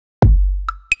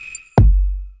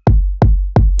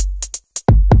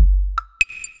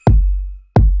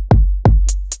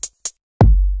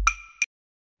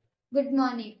Good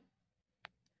morning.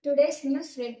 Today's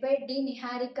news read by D.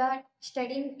 Niharika,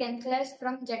 studying 10th class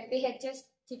from ZPHS,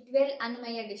 CHITVEL,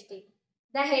 Annamaya district.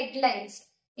 The headlines: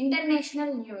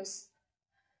 International news.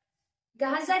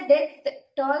 Gaza death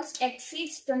tolls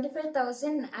exceeds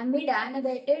 25,000 amid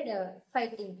unabated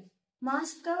fighting.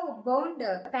 Moscow bound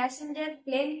passenger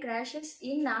plane crashes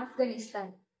in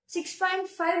Afghanistan.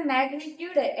 6.5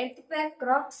 magnitude earthquake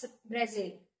rocks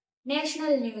Brazil.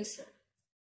 National news.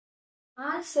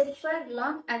 All set for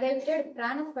long-awaited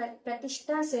Prana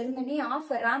Pratishtha ceremony of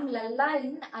Ram Lalla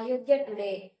in Ayodhya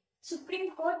today.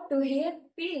 Supreme Court to hear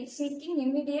bill seeking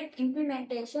immediate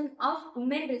implementation of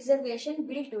Women Reservation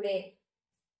Bill today.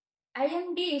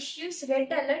 IMD issues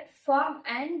red alert, fog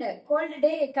and cold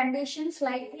day conditions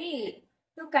likely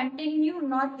to continue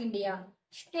North India.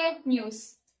 State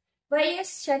news.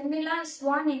 YS Sharmila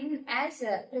sworn in as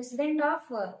President of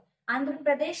Andhra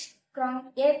Pradesh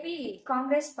AP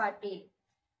Congress Party.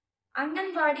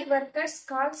 Anganwadi workers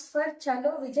calls for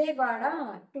Chalo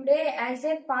Vijayawada today as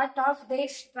a part of their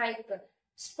strike.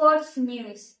 Sports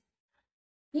news.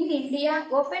 In India,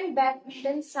 Open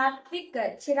Badminton Satvik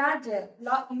Chiraj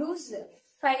lose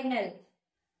final,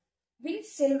 wins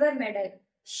silver medal.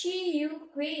 Shi Yu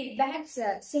Kui bags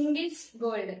singles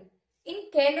gold. In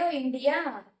Kelo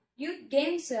India Youth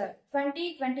Games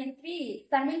 2023,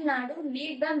 Tamil Nadu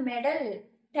lead the medal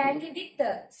tally with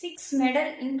 6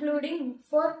 medals including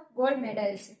 4 gold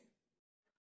medals.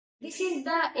 This is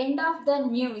the end of the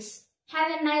news.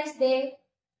 Have a nice day.